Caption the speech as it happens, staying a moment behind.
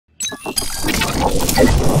Hey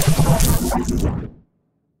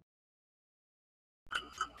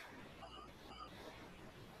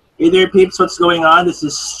there, peeps, what's going on? This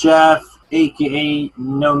is Jeff, aka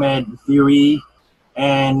Nomad Fury,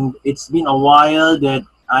 and it's been a while that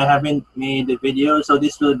I haven't made a video, so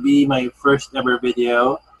this will be my first ever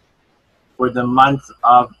video for the month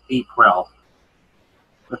of April.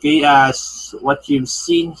 Okay, as what you've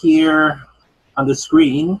seen here on the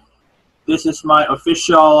screen, this is my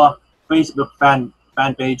official Facebook fan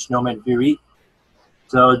page, Nomad Fury.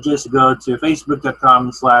 So just go to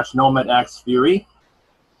facebook.com/nomadxfury.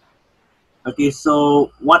 Okay,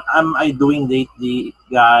 so what am I doing lately,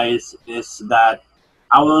 guys, is that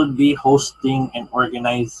I will be hosting and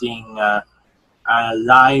organizing a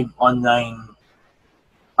live online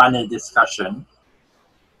panel discussion.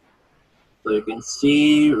 So you can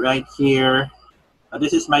see right here,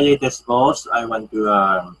 this is my latest post. I want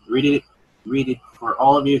to read it for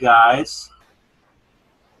all of you guys.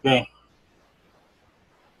 Okay.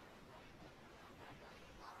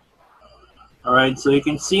 All right, so you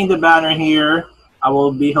can see in the banner here, I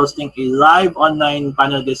will be hosting a live online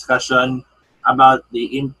panel discussion about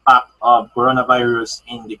the impact of coronavirus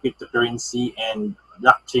in the cryptocurrency and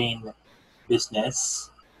blockchain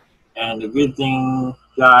business. And the good thing,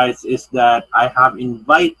 guys, is that I have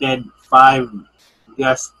invited 5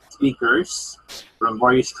 guest speakers from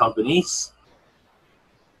various companies.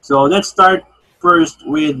 So let's start first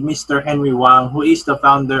with Mr. Henry Wang, who is the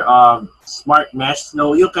founder of Smart Mesh.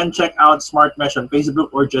 So you can check out Smart Mesh on Facebook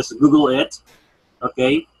or just Google it.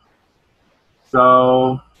 Okay.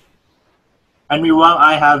 So Henry Wang,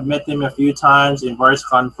 I have met him a few times in various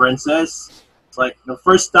conferences. It's like the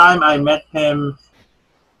first time I met him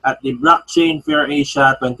at the Blockchain Fair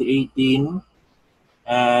Asia 2018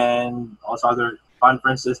 and also other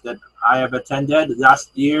conferences that I have attended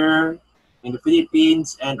last year in the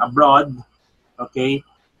Philippines and abroad. Okay,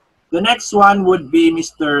 the next one would be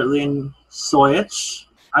Mr. Lin Soich.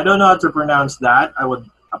 I don't know how to pronounce that. I would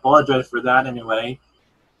apologize for that anyway.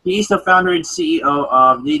 He is the founder and CEO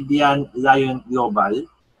of Lydian Lion Global.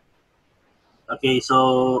 Okay,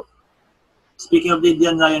 so speaking of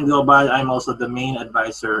Lydian Lion Global, I'm also the main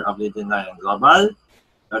advisor of Lydian Lion Global.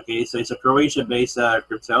 Okay, so it's a Croatia-based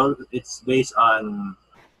crypto. It's based on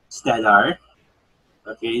Stellar.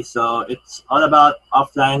 Okay, so it's all about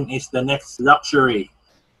offline is the next luxury,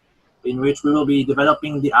 in which we will be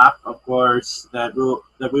developing the app, of course, that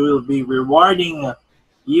we will be rewarding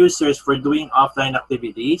users for doing offline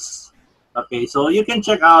activities. Okay, so you can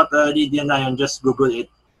check out Lydian Lion, just Google it.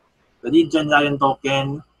 The Lydian Lion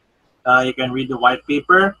token, you can read the white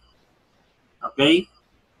paper. Okay,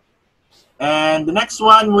 and the next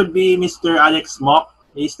one would be Mr. Alex Mock.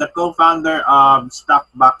 He's the co-founder of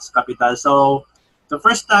Stockbox Capital. So the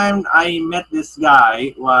first time I met this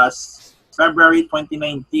guy was February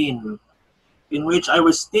 2019, in which I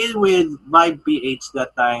was still with Vibe PH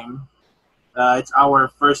that time. It's our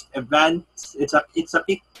first event. It's a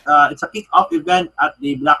kick-off event at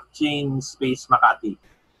the Blockchain Space Makati.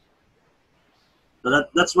 So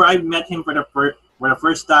that's where I met him for the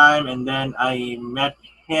first time, and then I met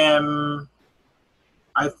him,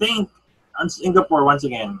 I think, in Singapore once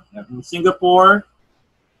again. In Singapore.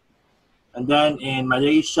 And then in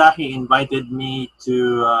Malaysia, he invited me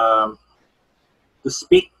to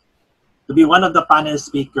speak, to be one of the panel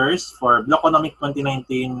speakers for Blockonomic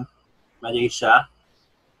 2019 Malaysia.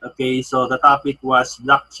 Okay, so the topic was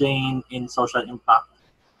blockchain in social impact.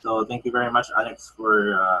 So thank you very much, Alex,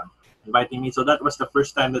 for inviting me. So that was the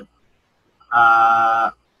first time that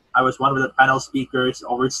I was one of the panel speakers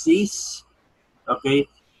overseas. Okay,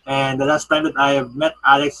 and the last time that I have met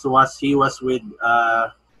Alex was he was with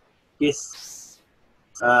his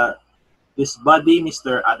buddy,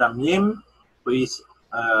 Mr. Adam Lim, who is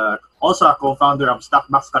also a co-founder of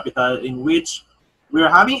Stockbox Capital, in which we're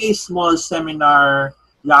having a small seminar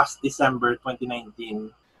last December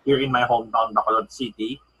 2019 here in my hometown, Bacolod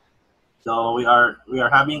City. So we are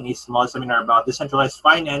having a small seminar about decentralized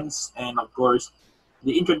finance and, of course,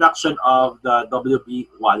 the introduction of the WB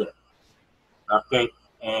wallet. Okay,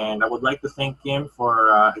 and I would like to thank him for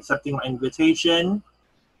accepting my invitation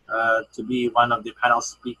to be one of the panel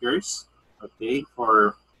speakers. Okay,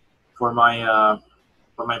 for my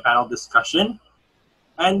panel discussion.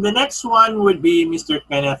 And the next one would be Mr.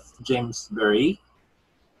 Kenneth James Berry.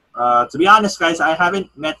 To be honest, guys, I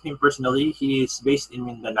haven't met him personally. He is based in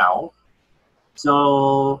Mindanao.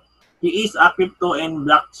 So he is a crypto and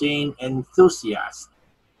blockchain enthusiast.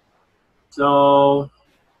 So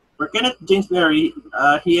for Kenneth James Berry,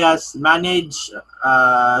 he has managed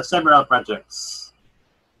several projects.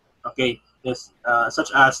 Okay, yes,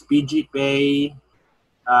 such as PG Pay,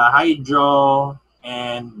 Hydro,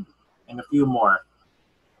 and a few more.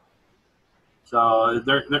 So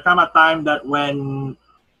there come a time that when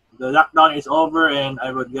the lockdown is over and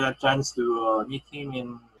I would get a chance to meet him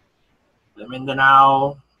in the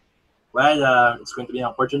Mindanao. Well, it's going to be an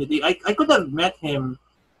opportunity. I could have met him.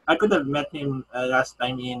 I could have met him last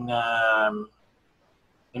time in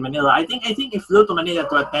Manila. I think he flew to Manila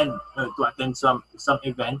to attend some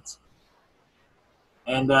event,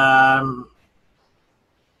 and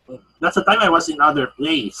that's the time I was in other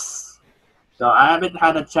place. So I haven't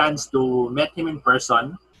had a chance to meet him in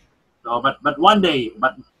person. So, but one day,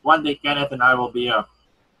 Kenneth and I will meet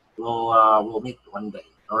one day.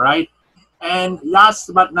 All right. And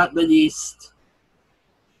last but not the least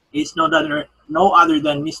is no other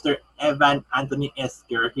than Mr. Evan Anthony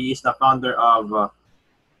Esker. He is the founder of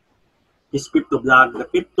his crypto blog, the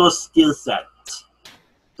Crypto Skill Set.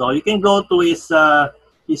 So you can go to his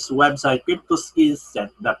website,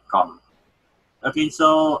 cryptoskillset.com. Okay,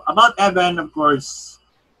 so about Evan, of course,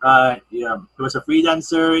 yeah, he was a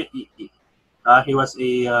freelancer. He was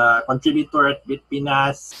a contributor at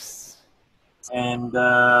Bitpinas, and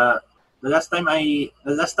the last time I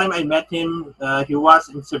met him, he was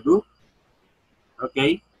in Cebu.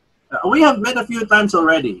 Okay, we have met a few times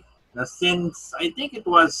already since I think it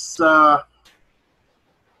was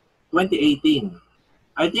 2018.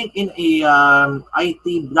 I think in a IT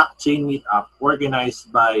blockchain meetup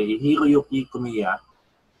organized by Hiroyuki Kumiya,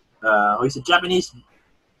 who is a Japanese,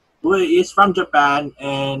 who is from Japan,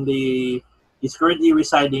 and he's currently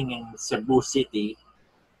residing in Cebu City.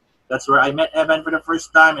 That's where I met Evan for the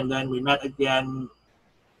first time, and then we met again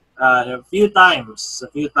a few times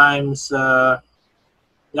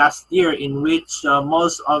last year, in which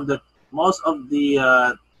most of the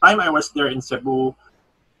time I was there in Cebu.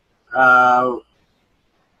 Uh,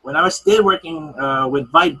 when I was still working with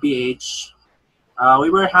Vibe PH, we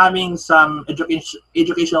were having some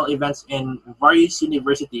educational events in various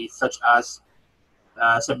universities, such as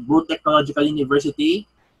Cebu Technological University,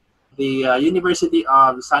 the University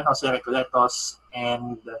of San Jose Recoletos,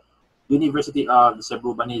 and University of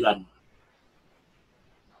Cebu Banilan.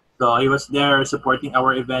 So he was there supporting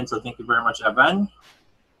our event. So thank you very much, Evan.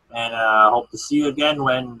 And hope to see you again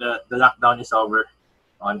when the lockdown is over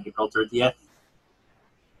on April 30th.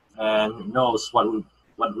 And who knows what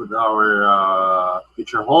would our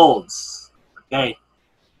future holds. Okay.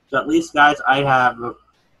 So at least, guys, I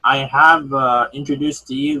have introduced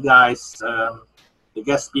to you guys the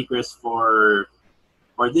guest speakers for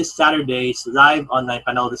this Saturday's live online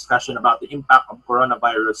panel discussion about the impact of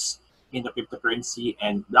coronavirus in the cryptocurrency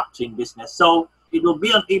and blockchain business. So it will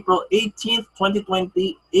be on April 18th,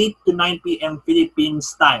 2020, 8 to 9 p.m.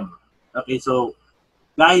 Philippines time. Okay, so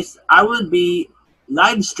guys, I will be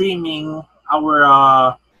live streaming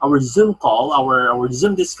our Zoom call, our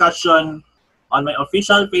Zoom discussion on my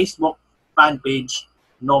official Facebook fan page,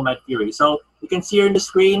 Nomad Fury. So you can see here on the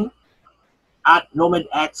screen at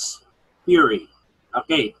NomadX Fury.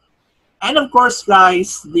 Okay, and of course,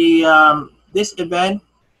 guys, the this event,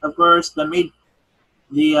 of course, the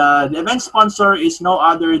event sponsor is no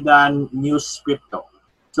other than News Crypto.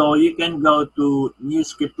 So you can go to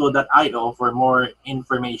newscrypto.io for more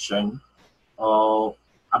information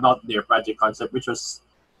about their project concept, which was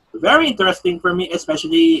very interesting for me,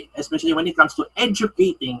 especially when it comes to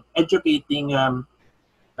educating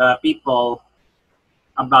people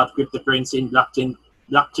about cryptocurrency and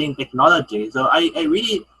blockchain technology. So I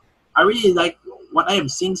really like what I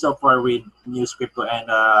have seen so far with News Crypto, and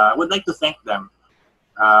I would like to thank them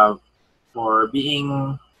for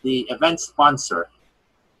being the event sponsor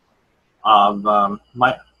of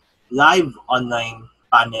my live online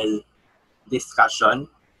panel discussion.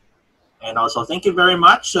 And also, thank you very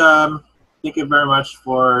much. Thank you very much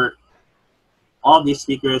for all these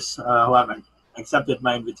speakers who have accepted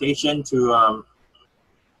my invitation to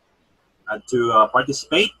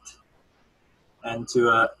participate, and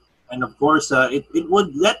and of course it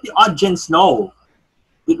would let the audience know.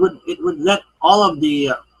 It would let all of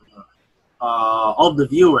the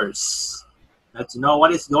viewers to know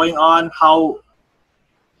what is going on, how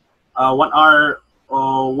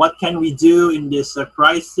what can we do in this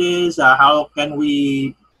crisis, how can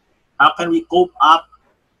we cope up,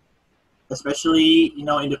 especially in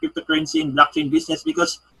the cryptocurrency and blockchain business,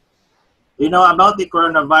 because about the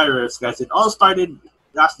coronavirus, guys. It all started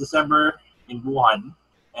last December in Wuhan,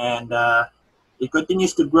 and it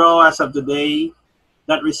continues to grow as of today.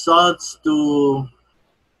 That results to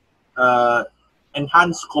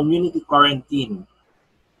enhanced community quarantine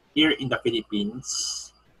here in the Philippines.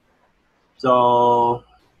 So,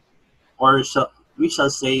 we shall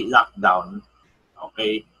say lockdown.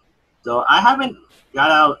 Okay. So I haven't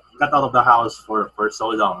got out of the house for so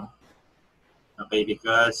long. Okay,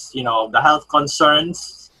 because the health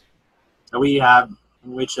concerns that we have,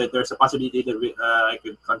 in which there's a possibility that I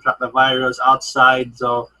could contract the virus outside.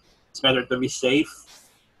 So it's better to be safe.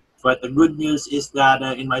 But the good news is that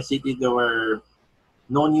in my city there were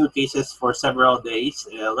no new cases for several days.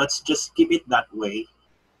 Let's just keep it that way.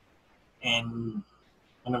 And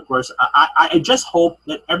of course, I just hope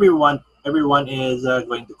that everyone is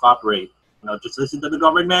going to cooperate. Just listen to the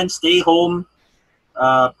government, stay home,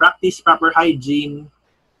 practice proper hygiene,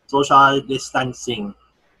 social distancing,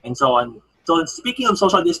 and so on. So speaking of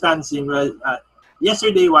social distancing,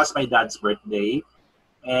 yesterday was my dad's birthday,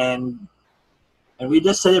 and we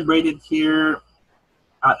just celebrated here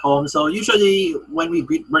at home. So usually when we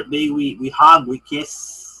greet birthday, we hug, we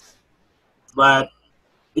kiss, but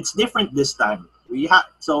it's different this time. We have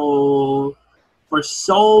for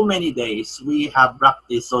so many days we have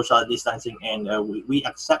practiced social distancing, and we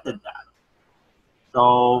accepted that.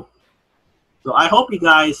 So I hope you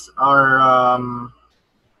guys are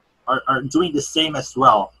doing the same as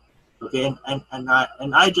well. Okay,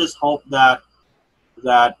 and I just hope that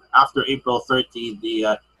after April 30,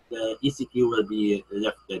 the ECQ will be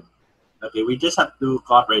lifted. Okay, we just have to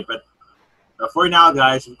cooperate. But for now,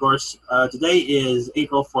 guys, of course, today is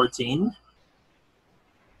April 14.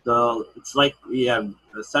 So it's like we have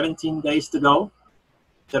 17 days to go.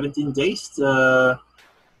 17 days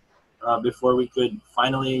before we could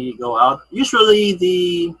finally go out. Usually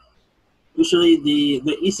the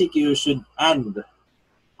ECQ should end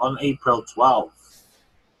on April 12th.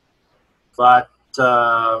 But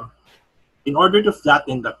in order to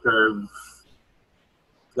flatten the curve,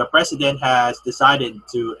 the president has decided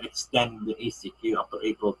to extend the ECQ up to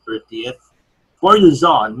April 30th for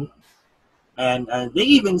Luzon. And they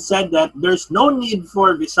even said that there's no need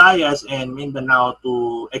for Visayas and Mindanao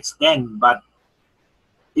to extend, but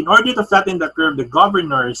in order to flatten the curve, the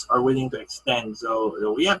governors are willing to extend.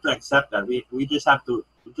 So we have to accept that. We just have to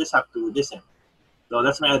listen. So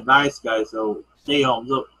that's my advice, guys. So stay home.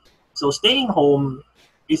 So staying home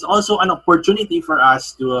is also an opportunity for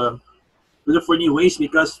us to look for new ways,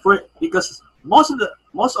 because most of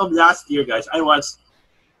last year, guys, I was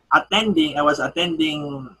attending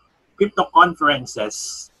crypto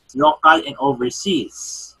conferences, local and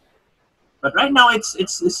overseas. But right now,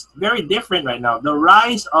 it's very different right now. The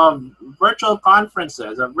rise of virtual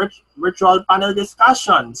conferences, of virtual panel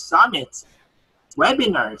discussions, summits,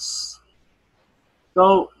 webinars.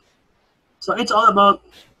 So it's all about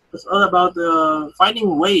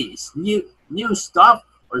finding ways, new stuff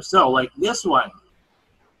or so, like this one.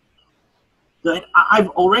 So I've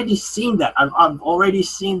already seen that. I've already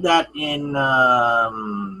seen that in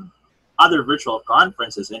other virtual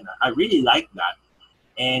conferences, and I really like that.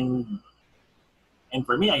 And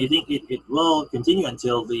for me, I think it will continue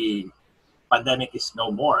until the pandemic is no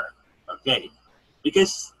more. Okay,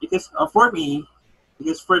 because for me,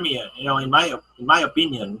 in my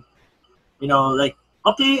opinion, like,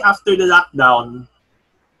 okay, after the lockdown,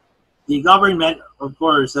 the government, of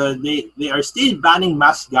course, they are still banning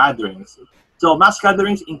mass gatherings. So mass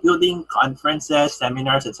gatherings, including conferences,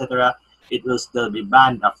 seminars, etc., it will still be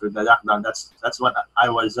banned after the lockdown. That's what I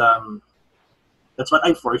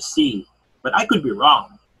foresee. But I could be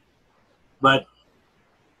wrong. But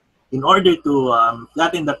in order to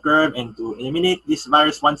flatten the curve and to eliminate this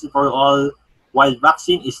virus once and for all, while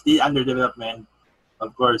vaccine is still under development,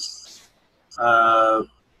 of course,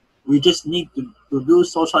 we just need to do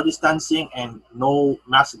social distancing and no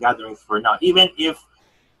mass gatherings for now, even if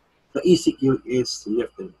the ECQ is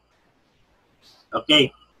lifted.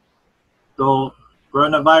 Okay, so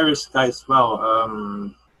coronavirus, guys,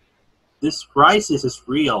 well, this crisis is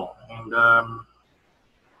real, and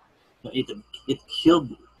it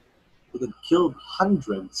killed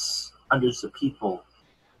hundreds of people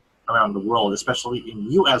around the world, especially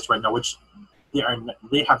in U.S. right now, which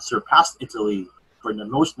they have surpassed Italy for the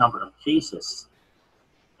most number of cases.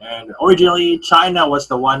 And originally, China was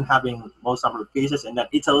the one having most number of cases, and then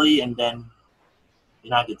Italy, and then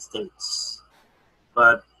United States.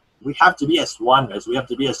 But we have to be as one, guys. We have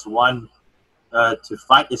to be as one to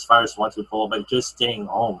fight this virus once and for all by just staying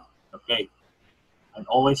home, okay? And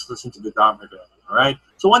always listen to the government, all right?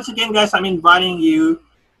 So once again, guys, I'm inviting you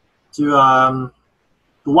to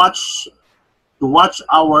watch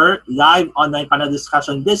our live online panel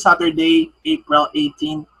discussion this Saturday, April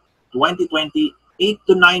 18, 2020, 8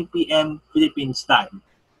 to 9 p.m. Philippines time.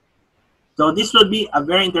 So this will be a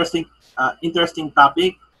very interesting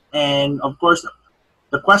topic, and of course,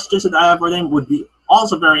 the questions that I have for them would be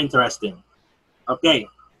also very interesting. Okay,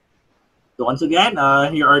 So once again,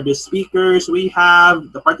 here are the speakers. We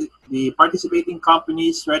have the participating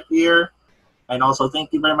companies right here. And also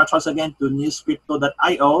thank you very much once again to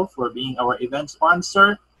newscrypto.io for being our event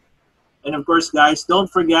sponsor. And of course, guys, don't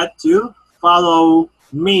forget to follow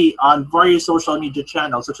me on various social media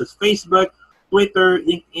channels such as Facebook, Twitter,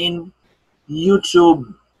 LinkedIn,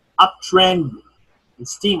 YouTube, Uptrend, and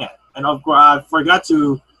Steemit. And of course, I forgot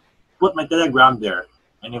to put my Telegram there.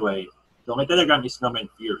 Anyway, so my Telegram is Nomad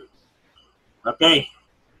Fury. Okay,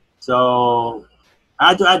 so I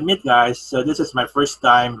had to admit, guys, so this is my first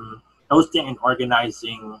time hosting and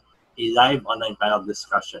organizing a live online panel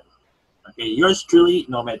discussion. Okay, yours truly,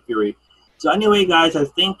 Nomad Fury. So anyway, guys, I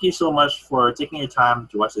thank you so much for taking your time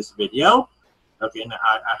to watch this video. Okay, and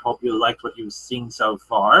I hope you liked what you've seen so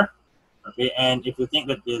far. Okay, and if you think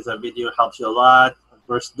that this video helps you a lot, of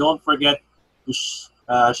course, don't forget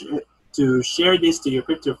to share this to your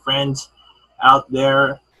crypto friends out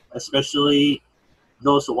there, especially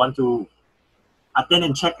those who want to attend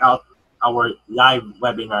and check out our live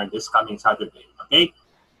webinar this coming Saturday. Okay,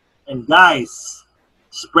 and guys,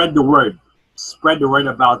 spread the word. Spread the word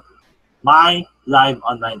about my live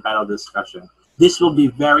online panel discussion. This will be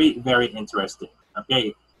very, very interesting.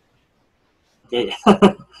 Okay. Okay.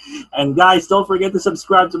 And guys, don't forget to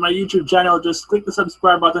subscribe to my YouTube channel. Just click the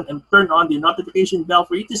subscribe button and turn on the notification bell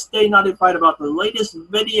for you to stay notified about the latest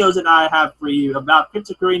videos that I have for you about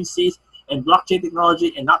cryptocurrencies and blockchain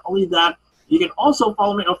technology. And not only that, you can also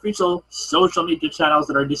follow my official social media channels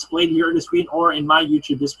that are displayed here on the screen or in my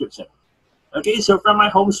YouTube description. Okay, so from my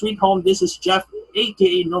home sweet home, this is Jeff,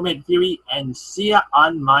 aka Nomad Fury, and see ya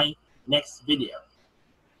on my next video.